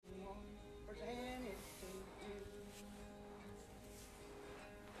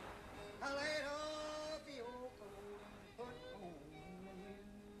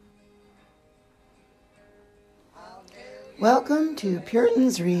Welcome to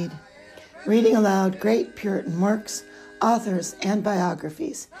Puritans Read, reading aloud great Puritan works, authors, and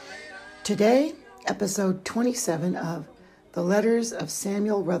biographies. Today, episode 27 of The Letters of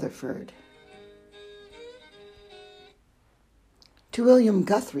Samuel Rutherford. To William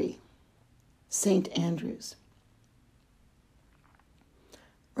Guthrie, St. Andrews.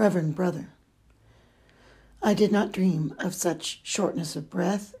 Reverend Brother, I did not dream of such shortness of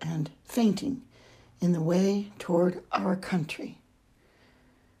breath and fainting in the way toward our country.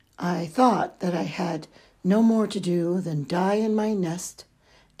 I thought that I had no more to do than die in my nest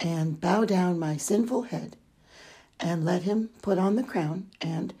and bow down my sinful head and let him put on the crown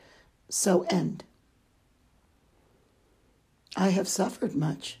and so end. I have suffered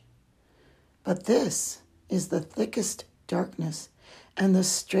much, but this is the thickest darkness and the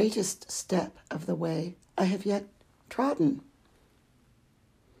straightest step of the way I have yet trodden.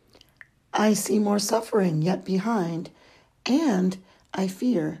 I see more suffering yet behind, and I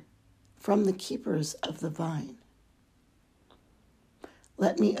fear from the keepers of the vine.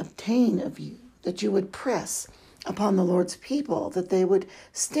 Let me obtain of you that you would press upon the Lord's people, that they would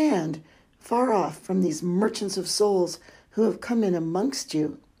stand far off from these merchants of souls who have come in amongst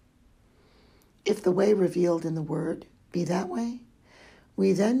you. If the way revealed in the word be that way,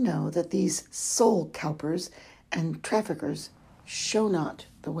 we then know that these soul cowpers and traffickers show not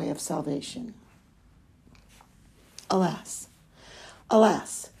the way of salvation. Alas,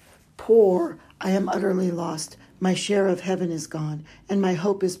 alas, poor, I am utterly lost. My share of heaven is gone, and my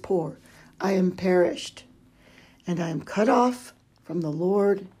hope is poor. I am perished, and I am cut off from the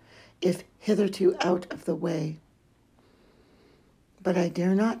Lord, if hitherto out of the way. But I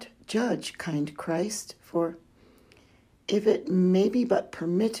dare not judge, kind Christ, for if it may be but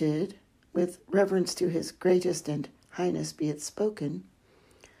permitted, with reverence to his greatest and highness be it spoken,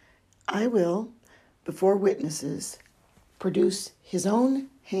 I will, before witnesses, produce his own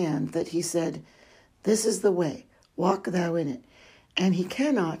hand that he said, "This is the way, walk thou in it," and he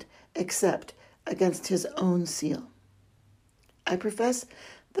cannot except against his own seal. I profess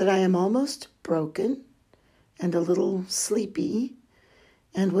that I am almost broken and a little sleepy,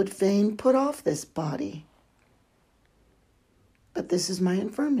 and would fain put off this body. But this is my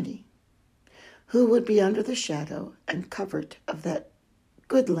infirmity. Who would be under the shadow and covert of that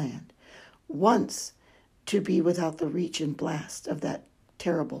good land, once to be without the reach and blast of that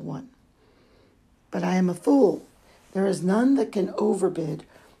terrible one? But I am a fool. There is none that can overbid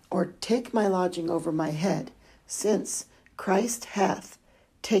or take my lodging over my head, since Christ hath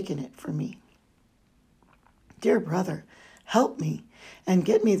taken it for me. Dear brother, help me, and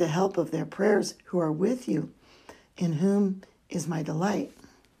get me the help of their prayers who are with you, in whom is my delight.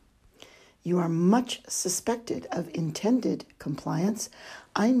 You are much suspected of intended compliance.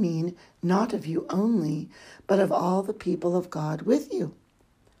 I mean not of you only, but of all the people of God with you.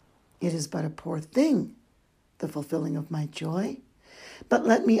 It is but a poor thing, the fulfilling of my joy. But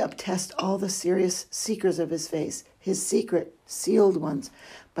let me obtest all the serious seekers of his face, his secret, sealed ones,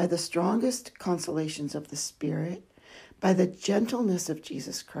 by the strongest consolations of the Spirit, by the gentleness of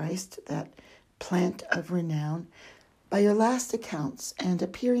Jesus Christ, that plant of renown, by your last accounts and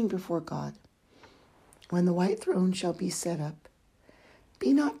appearing before God, when the white throne shall be set up.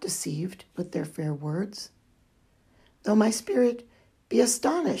 Be not deceived with their fair words, though my spirit be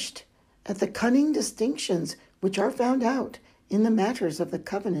astonished at the cunning distinctions which are found out in the matters of the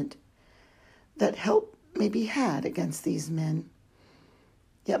covenant, that help may be had against these men.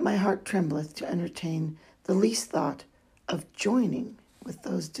 Yet my heart trembleth to entertain the least thought of joining with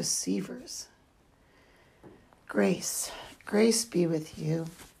those deceivers. Grace be with you.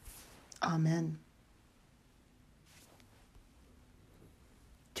 Amen.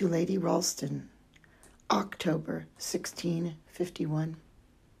 To Lady Ralston, October 1651.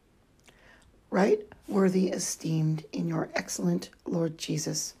 Right worthy esteemed in your excellent Lord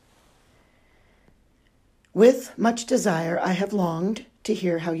Jesus, with much desire I have longed to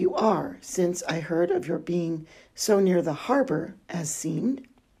hear how you are, since I heard of your being so near the harbor as seemed.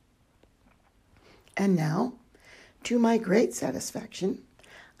 And now, to my great satisfaction,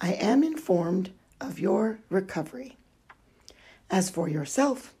 I am informed of your recovery. As for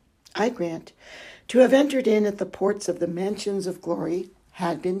yourself, I grant, to have entered in at the ports of the mansions of glory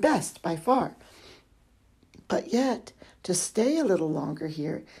had been best by far. But yet, to stay a little longer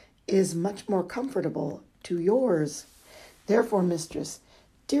here is much more comfortable to yours. Therefore, mistress,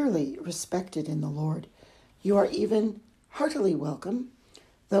 dearly respected in the Lord, you are even heartily welcome,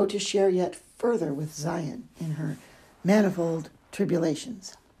 though to share yet further with Zion in her manifold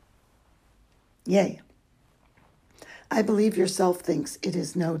tribulations. Yea, I believe yourself thinks it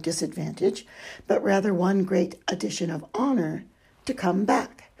is no disadvantage, but rather one great addition of honor to come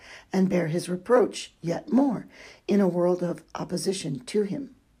back and bear his reproach yet more in a world of opposition to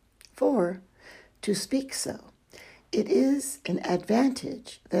him. For, to speak so, it is an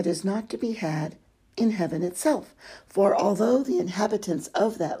advantage that is not to be had in heaven itself. For although the inhabitants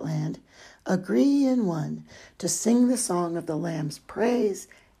of that land agree in one to sing the song of the Lamb's praise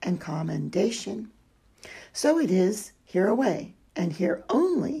and commendation, so it is hereaway, and here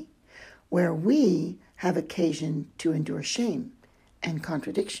only, where we have occasion to endure shame and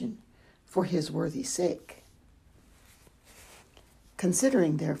contradiction for his worthy sake.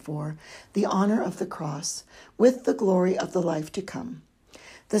 Considering, therefore, the honor of the cross with the glory of the life to come,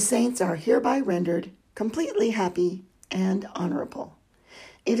 the saints are hereby rendered completely happy and honorable.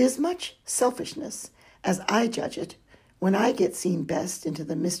 It is much selfishness, as I judge it, when I get seen best into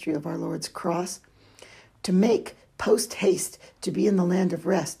the mystery of our Lord's cross, to make post haste to be in the land of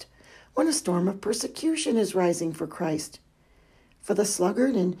rest, when a storm of persecution is rising for Christ. For the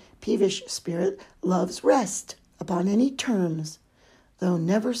sluggard and peevish spirit loves rest upon any terms, though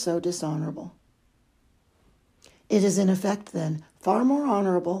never so dishonorable. It is in effect, then, far more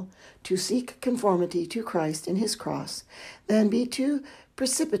honorable to seek conformity to Christ in his cross than be too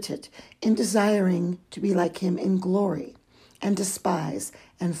precipitate in desiring to be like him in glory, and despise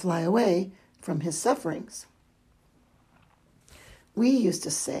and fly away from his sufferings. We used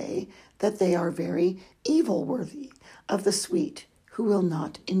to say that they are very evil worthy of the sweet who will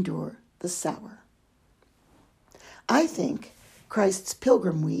not endure the sour. I think Christ's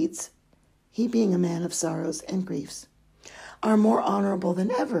pilgrim weeds, he being a man of sorrows and griefs, are more honorable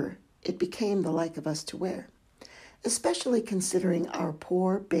than ever it became the like of us to wear, especially considering our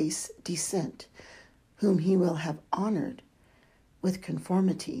poor base descent, whom he will have honored with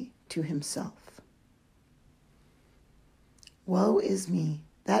conformity to himself. Woe is me,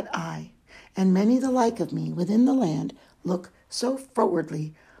 that I, and many the like of me within the land, look so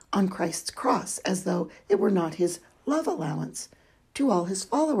frowardly on Christ's cross, as though it were not his love allowance to all his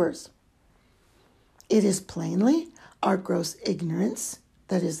followers. It is plainly our gross ignorance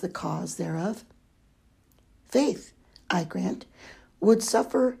that is the cause thereof. Faith, I grant, would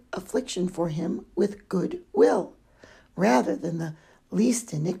suffer affliction for him with good will, rather than the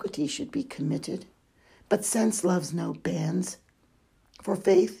least iniquity should be committed. But sense loves no bands. For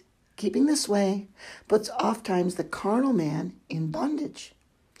faith, keeping this way, puts oft times the carnal man in bondage,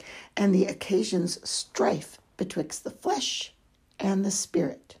 and the occasions strife betwixt the flesh and the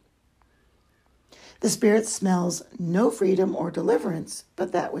spirit. The spirit smells no freedom or deliverance,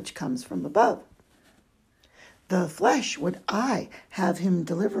 but that which comes from above. The flesh would I have him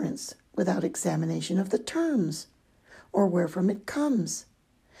deliverance without examination of the terms, or wherefrom it comes.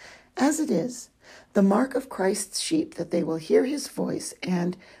 As it is, the mark of Christ's sheep that they will hear his voice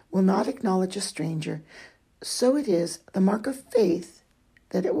and will not acknowledge a stranger, so it is the mark of faith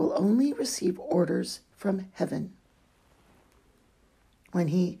that it will only receive orders from heaven. When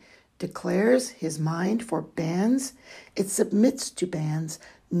he declares his mind for bands, it submits to bands,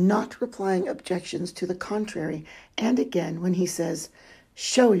 not replying objections to the contrary. And again, when he says,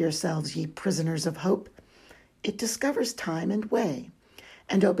 "Show yourselves, ye prisoners of hope," it discovers time and way,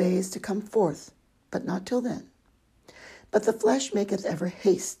 and obeys to come forth, but not till then. But the flesh maketh ever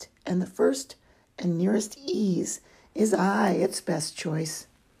haste, and the first and nearest ease is aye its best choice.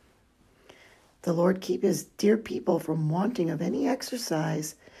 The Lord keep his dear people from wanting of any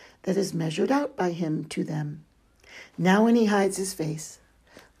exercise that is measured out by him to them, now when he hides his face,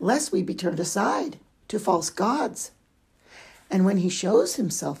 lest we be turned aside to false gods, and when he shows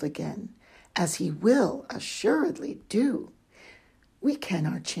himself again, as he will assuredly do, we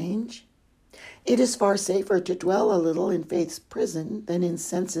cannot change. It is far safer to dwell a little in faith's prison than in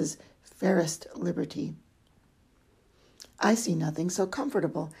sense's fairest liberty. I see nothing so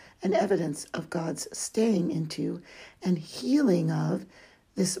comfortable an evidence of God's staying into and healing of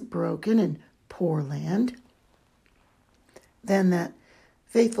this broken and poor land than that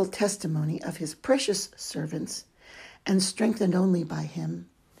faithful testimony of his precious servants, and strengthened only by him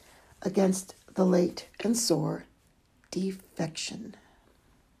against the late and sore defection.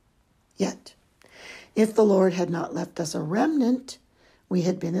 Yet, if the Lord had not left us a remnant, we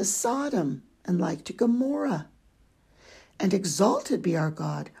had been as Sodom and like to Gomorrah. And exalted be our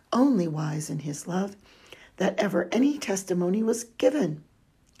God, only wise in his love, that ever any testimony was given.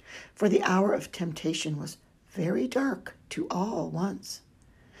 For the hour of temptation was very dark to all once.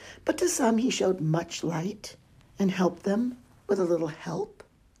 But to some he showed much light, and helped them with a little help.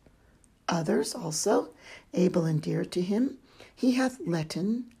 Others also, able and dear to him, he hath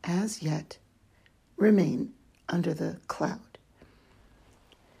letten as yet remain under the cloud.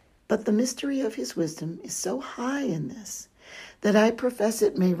 But the mystery of his wisdom is so high in this that I profess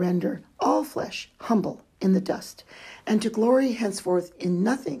it may render all flesh humble in the dust, and to glory henceforth in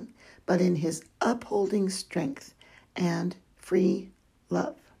nothing but in his upholding strength and free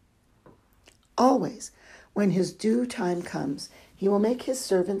love. Always, when his due time comes, he will make his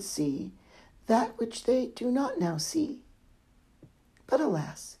servants see that which they do not now see. But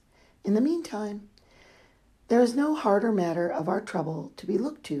alas, in the meantime, there is no harder matter of our trouble to be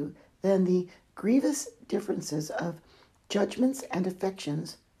looked to than the grievous differences of judgments and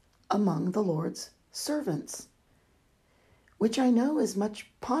affections among the Lord's servants, which I know is much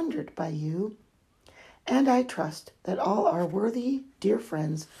pondered by you, and I trust that all our worthy dear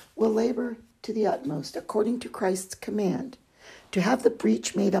friends will labor to the utmost, according to Christ's command, to have the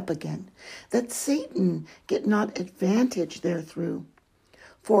breach made up again, that Satan get not advantage therethrough.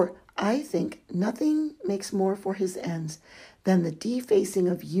 For I think nothing makes more for his ends than the defacing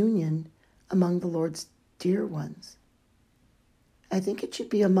of union among the Lord's dear ones. I think it should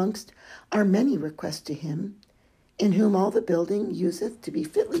be amongst our many requests to him, in whom all the building useth to be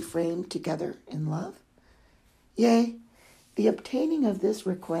fitly framed together in love. Yea, the obtaining of this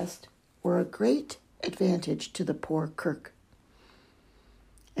request were a great advantage to the poor kirk.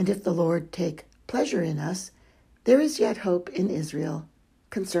 And if the Lord take pleasure in us, there is yet hope in Israel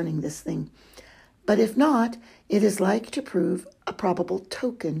concerning this thing. But if not, it is like to prove a probable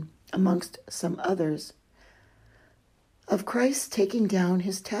token amongst some others of Christ taking down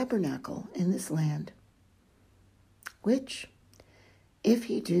his tabernacle in this land, which, if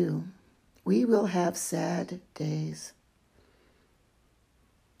he do, we will have sad days.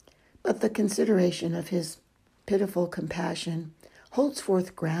 But the consideration of his pitiful compassion holds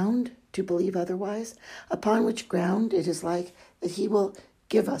forth ground to believe otherwise, upon which ground it is like that he will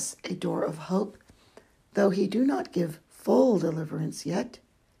give us a door of hope, though he do not give full deliverance yet.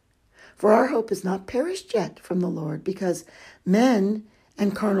 For our hope is not perished yet from the Lord, because men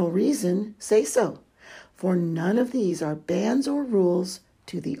and carnal reason say so. For none of these are bands or rules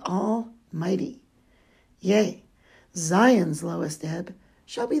to the Almighty. Yea, Zion's lowest ebb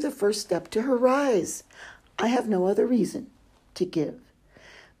shall be the first step to her rise. I have no other reason to give,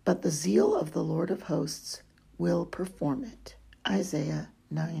 but the zeal of the Lord of hosts will perform it. Isaiah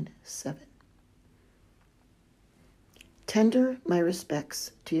 9:7. Tender my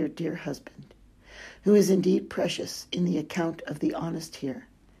respects to your dear husband, who is indeed precious in the account of the honest here,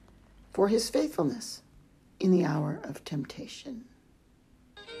 for his faithfulness in the hour of temptation.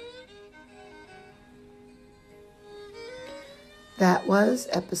 That was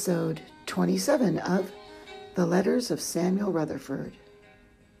episode 27 of The Letters of Samuel Rutherford.